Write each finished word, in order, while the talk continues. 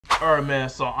Alright, man,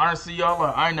 so honestly, y'all,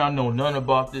 like, I not know nothing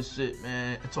about this shit,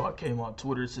 man, until I came on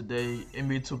Twitter today.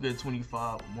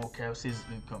 Nba2k25, more cap seasons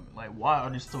incoming. Like, why are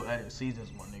they still adding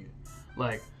seasons, my nigga?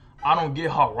 Like, I don't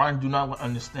get how Ryan do not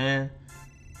understand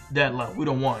that, like, we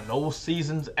don't want no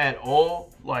seasons at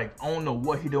all. Like, I don't know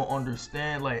what he don't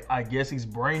understand. Like, I guess he's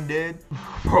brain dead.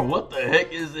 Bro, what the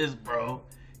heck is this, bro?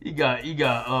 He got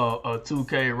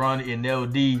 2K, Ronnie, and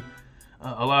LD.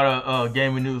 A lot of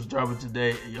gaming news dropping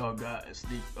today. Y'all got a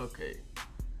sneak.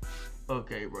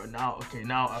 Okay, bro. Now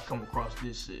I come across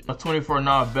this shit. 24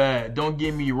 not bad. Don't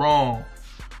get me wrong,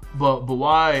 but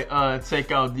why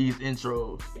take out these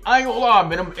intros? I ain't gonna lie,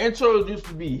 man. Them intros used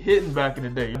to be hitting back in the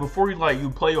day. Before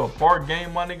you play a park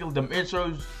game, my nigga. Them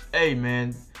intros, hey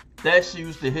man, that shit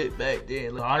used to hit back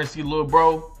then. Like, honestly, little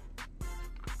bro,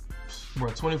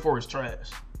 24 is trash.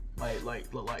 Like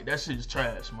that shit is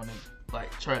trash, my nigga.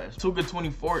 Like, trash.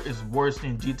 2K24 is worse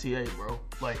than GTA, bro.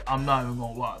 Like, I'm not even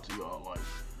gonna lie to y'all. Like,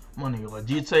 my nigga, like,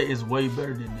 GTA is way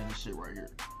better than this shit right here.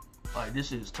 Like, this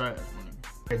shit is trash, my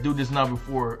nigga. I do this now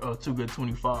before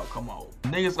 2K25 come out.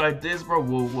 Niggas like this, bro,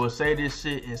 will say this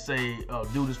shit and say,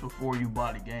 do this before you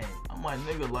buy the game. I'm like,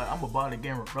 nigga, like, I'm gonna buy the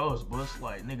game regardless, but it's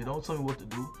like, nigga, don't tell me what to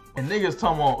do. And niggas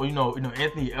talking about, you know,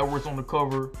 Anthony Edwards on the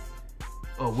cover,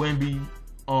 Wemby,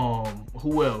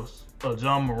 who else?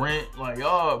 John Morant, like,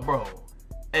 y'all, bro,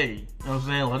 hey, you know what I'm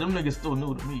saying? Like, them niggas still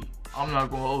new to me. I'm not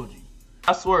gonna hold you.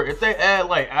 I swear, if they add,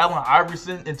 like, Allen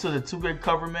Iverson into the 2K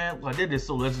cover, man, like, they did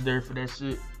so legendary for that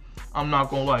shit. I'm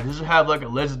not gonna lie. They should have, like, a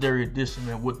legendary edition,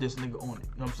 man, with this nigga on it. You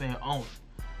know what I'm saying? On it.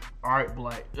 Alright, but,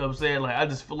 like, you know what I'm saying? Like, I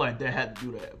just feel like they had to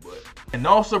do that, but. And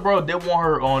also, bro, they want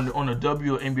her on the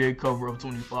WNBA cover of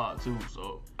 25, too,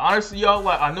 so. Honestly, y'all,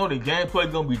 like, I know the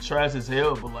gameplay gonna be trash as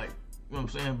hell, but, like, you know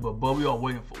what I'm saying? But we all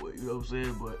waiting for it, you know what I'm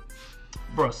saying? But,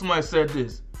 bro, somebody said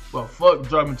this, but fuck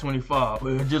dropping 25,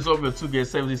 but just over to get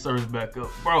 70 servers back up.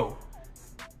 Bro,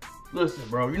 listen,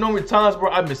 bro, you know how many times,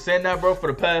 bro, I've been saying that, bro, for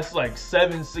the past, like,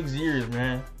 6 years,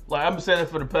 man. Like, I've been saying that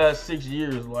for the past 6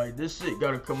 years. Like, this shit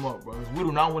gotta come up, bro. We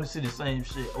do not want to see the same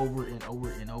shit over and over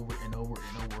and over and over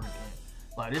and over again.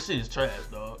 Like, this shit is trash,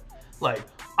 dog. Like,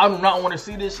 I do not want to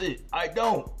see this shit. I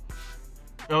don't.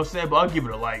 You know what I'm saying? But I'll give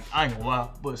it a like. I ain't gonna lie.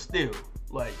 But still,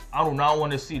 like, I do not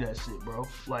want to see that shit, bro.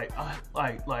 Like,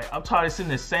 I'm tired of seeing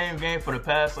the same game for the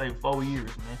past, like, 4 years,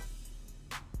 man.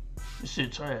 This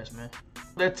shit trash, man.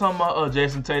 They're talking about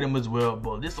Jason Tatum as well,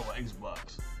 but this on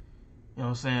Xbox. You know what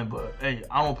I'm saying? But, hey,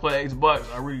 I don't play Xbox.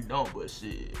 I really don't, but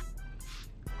shit.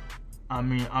 I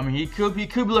mean, he could be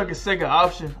like a second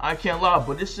option. I can't lie,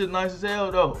 but this shit nice as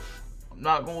hell, though. I'm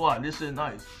not gonna lie. This shit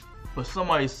nice. But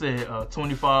somebody said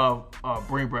 25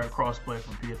 bring back crossplay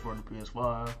from PS4 to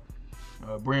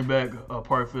PS5, bring back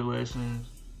party affiliations,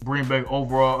 bring back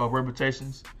overall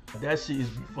reputations. That shit is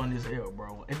fun as hell,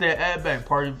 bro. If they add back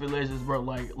party affiliations, bro,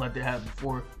 like they had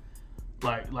before,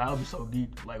 like I'll be so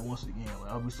geek. Like, once again, like,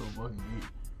 I'll be so fucking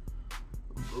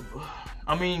geek.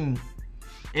 I mean,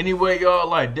 anyway, y'all,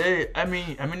 like, they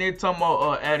talking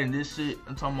about adding this shit.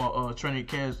 I'm talking about training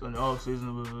camps in the off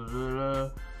season.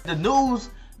 The news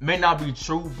may not be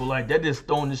true, but, like, they're just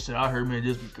throwing this shit out here, man,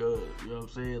 just because, you know what I'm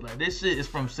saying? Like, this shit is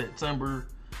from September,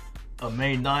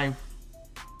 May 9th,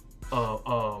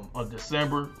 of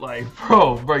December. Like,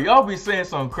 bro, y'all be saying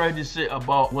some crazy shit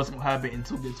about what's gonna happen in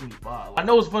 2K25. I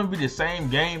know it's gonna be the same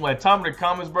game. Like, time in the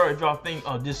comments, bro, if y'all think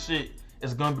this shit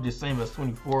is gonna be the same as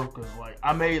 24, because, like,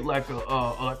 I made, like,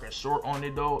 a short on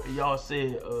it, though, and y'all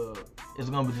said it's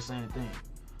gonna be the same thing.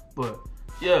 But,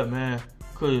 yeah, man,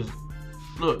 because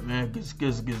look, man,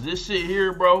 cause this shit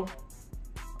here, bro,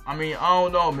 I mean, I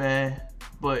don't know, man.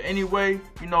 But anyway,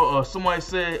 you know, somebody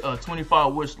said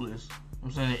 25 wish list. I'm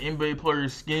saying NBA player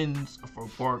skins for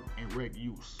park and rec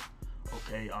use.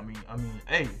 Okay, I mean,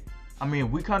 hey,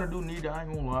 we kind of do need that, I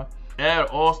ain't gonna lie. Add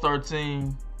all-star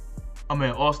team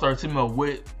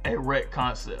with a rec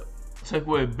concept. Take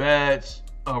away badge,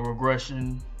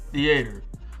 regression, theater.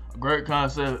 A great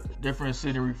concept, different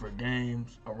scenery for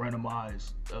games,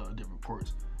 randomized different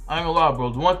courts. I ain't gonna lie, bro.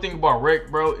 The one thing about rec,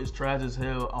 bro, is trash as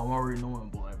hell. I'm already knowing,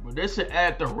 boy. But they should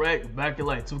add the rec back in,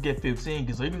 like, 2K15,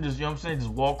 because you can just, you know what I'm saying,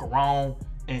 just walk around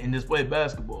and just play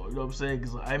basketball. You know what I'm saying?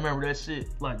 Because, like, I remember that shit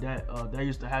like that. That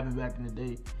used to happen back in the day. You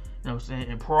know what I'm saying?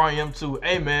 And Pro Am too.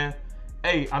 Hey, man.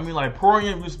 Hey, I mean, like, Pro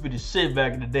Am used to be the shit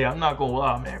back in the day. I'm not gonna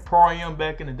lie, man. Pro Am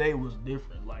back in the day was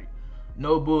different. Like,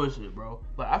 no bullshit, bro.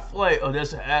 Like, I feel like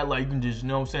that's an ad, like, you can just, you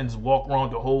know what I'm saying, just walk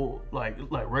around the whole, like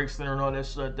rec center and all that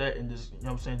shit like that, and just, you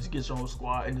know what I'm saying, just get your own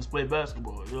squad and just play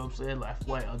basketball. You know what I'm saying? Like, I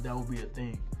feel like that would be a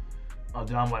thing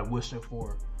that I'm, like, wishing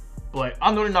for. But, like,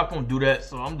 I know they're not gonna do that,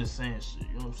 so I'm just saying shit.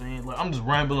 You know what I'm saying? Like, I'm just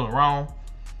rambling around.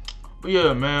 But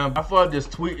yeah, man, I feel like this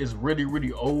tweet is really,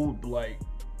 really old. But, like,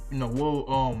 you know, will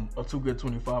a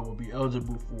 2K25 will be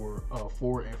eligible for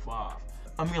 4 and 5.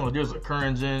 I mean, like, there's a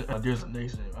current gen, there's a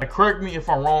next gen. Like, correct me if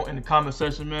I'm wrong in the comment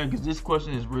section, man, because this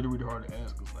question is really, really hard to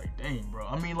ask. Cause like, dang, bro.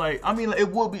 I mean, like,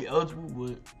 it will be eligible,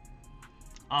 but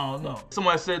I don't know.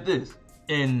 Somebody said this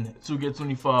in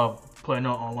 2K25 playing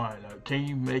out online. Like, can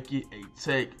you make it a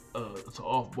tech to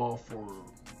off ball for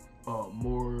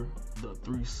more than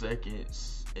 3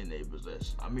 seconds in their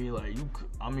possession? I mean, like, you could,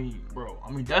 I mean, bro,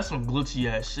 I mean, that's some glitchy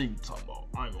ass shit you talking about.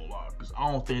 I ain't gonna lie, cause I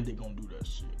don't think they gonna do that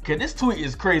shit. Okay, this tweet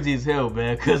is crazy as hell,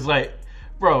 man. Cause like,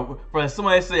 bro,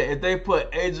 somebody said if they put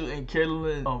Angel and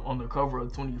Caitlyn on the cover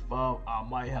of 25, I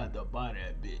might have to buy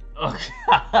that bit.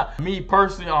 Okay. Me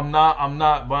personally, I'm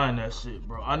not buying that shit,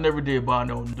 bro. I never did buy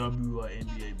no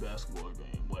NBA basketball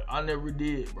game, but I never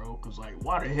did, bro. Cause like,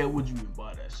 why the hell would you even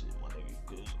buy that shit, my nigga?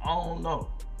 Cause I don't know.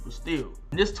 But still,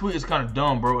 this tweet is kind of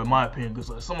dumb, bro, in my opinion. Because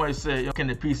like, somebody said, can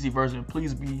the PC version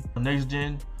please be next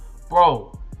gen?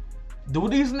 Bro, do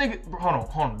these niggas, hold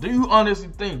on. Do you honestly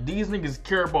think these niggas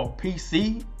care about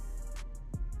PC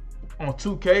on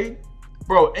 2K?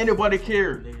 Bro, anybody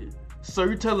care, nigga. So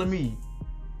you're telling me,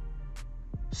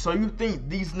 so you think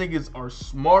these niggas are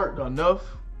smart enough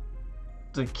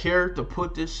to care to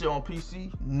put this shit on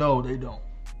PC? No, they don't.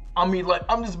 I mean, like,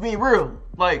 I'm just being real.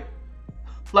 Like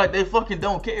they fucking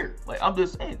don't care. Like, I'm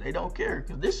just saying, they don't care.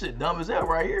 Cause this shit dumb as hell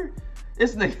right here.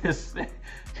 This nigga said,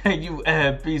 can you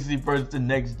add PC first to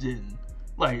next gen?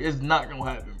 Like, it's not gonna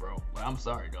happen, bro. Like, I'm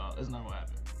sorry, dog. It's not gonna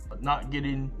happen. But not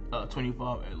getting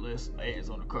 25 unless it's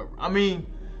on the cover. I mean,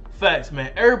 facts,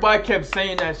 man. Everybody kept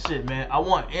saying that shit, man. I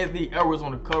want Anthony Edwards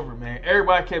on the cover, man.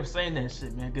 Everybody kept saying that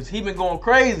shit, man. Cause he been going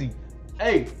crazy.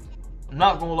 Hey, I'm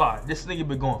not gonna lie, this nigga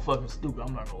been going fucking stupid.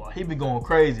 I'm not gonna lie, he been going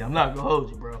crazy. I'm not gonna hold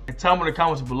you, bro. And tell me in the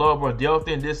comments below, bro, do y'all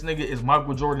think this nigga is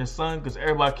Michael Jordan's son? Cause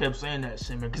everybody kept saying that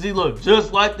shit, man. Cause he looked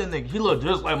just like the nigga. He looked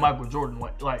just like Michael Jordan.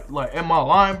 Like, am I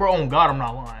lying, bro? On God, I'm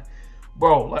not lying,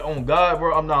 bro. Like, on God,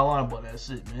 bro, I'm not lying about that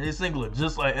shit, man. This nigga look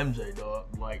just like MJ, dog.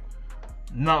 Like,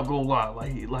 not gonna lie,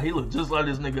 like he looked just like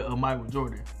this nigga Michael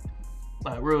Jordan.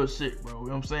 Like, real shit, bro. You know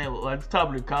what I'm saying? Like, the top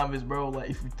of the comments, bro,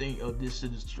 like, if you think this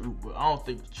shit is true, but I don't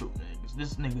think it's true, man. Cause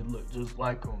this nigga look just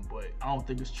like him, but I don't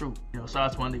think it's true. You know, shout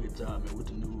out to my nigga Job, man, with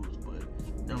the news, but,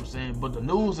 you know what I'm saying? But the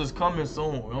news is coming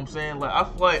soon, you know what I'm saying? Like, I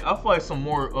feel like some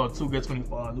more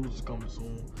 2K25 news is coming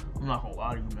soon. I'm not gonna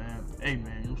lie to you, man. Hey,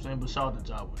 man, you know what I'm saying? But shout out to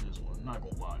Job with this one. I'm not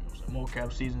gonna lie, you know what I'm saying? More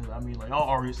cap seasons, I mean, like, y'all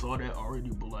already saw that already,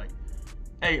 but, like,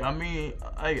 hey, I mean,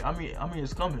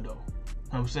 it's coming, though.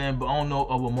 You know what I'm saying? But I don't know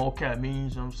what mocap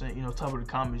means, you know what I'm saying? You know, top of the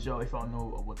comments, y'all, if y'all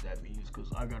know what that means, because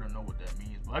I gotta know what that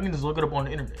means. But I can just look it up on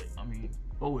the internet. I mean,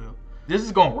 oh well. This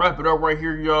is gonna wrap it up right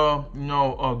here, y'all. You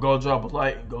know, go drop a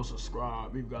like and go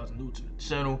subscribe if you guys are new to the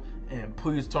channel. And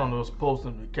please turn on those post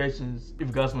notifications if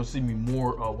you guys want to see me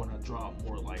more when I drop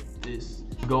more like this.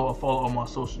 Go follow all my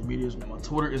social medias. My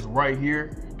Twitter is right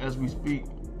here as we speak.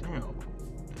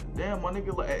 Damn, my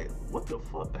nigga, like, hey, what the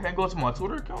fuck? I can't go to my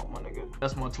Twitter account, my nigga.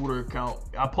 That's my Twitter account.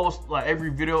 I post, like, every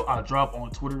video I drop on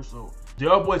Twitter, so do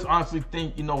y'all boys honestly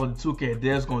think, you know, with the 2K,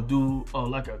 Dad's gonna do,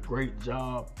 like, a great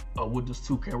job with this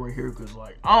 2K right here? Because,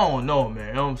 like, I don't know, man.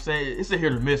 You know what I'm saying? It's a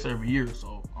hit or miss every year,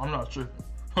 so I'm not tripping. You know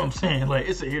what I'm saying? Like,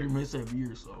 it's a hit or miss every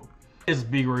year, so. It's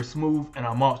Bgraysmooth, and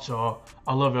I'm out, y'all.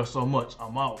 I love y'all so much.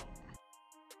 I'm out.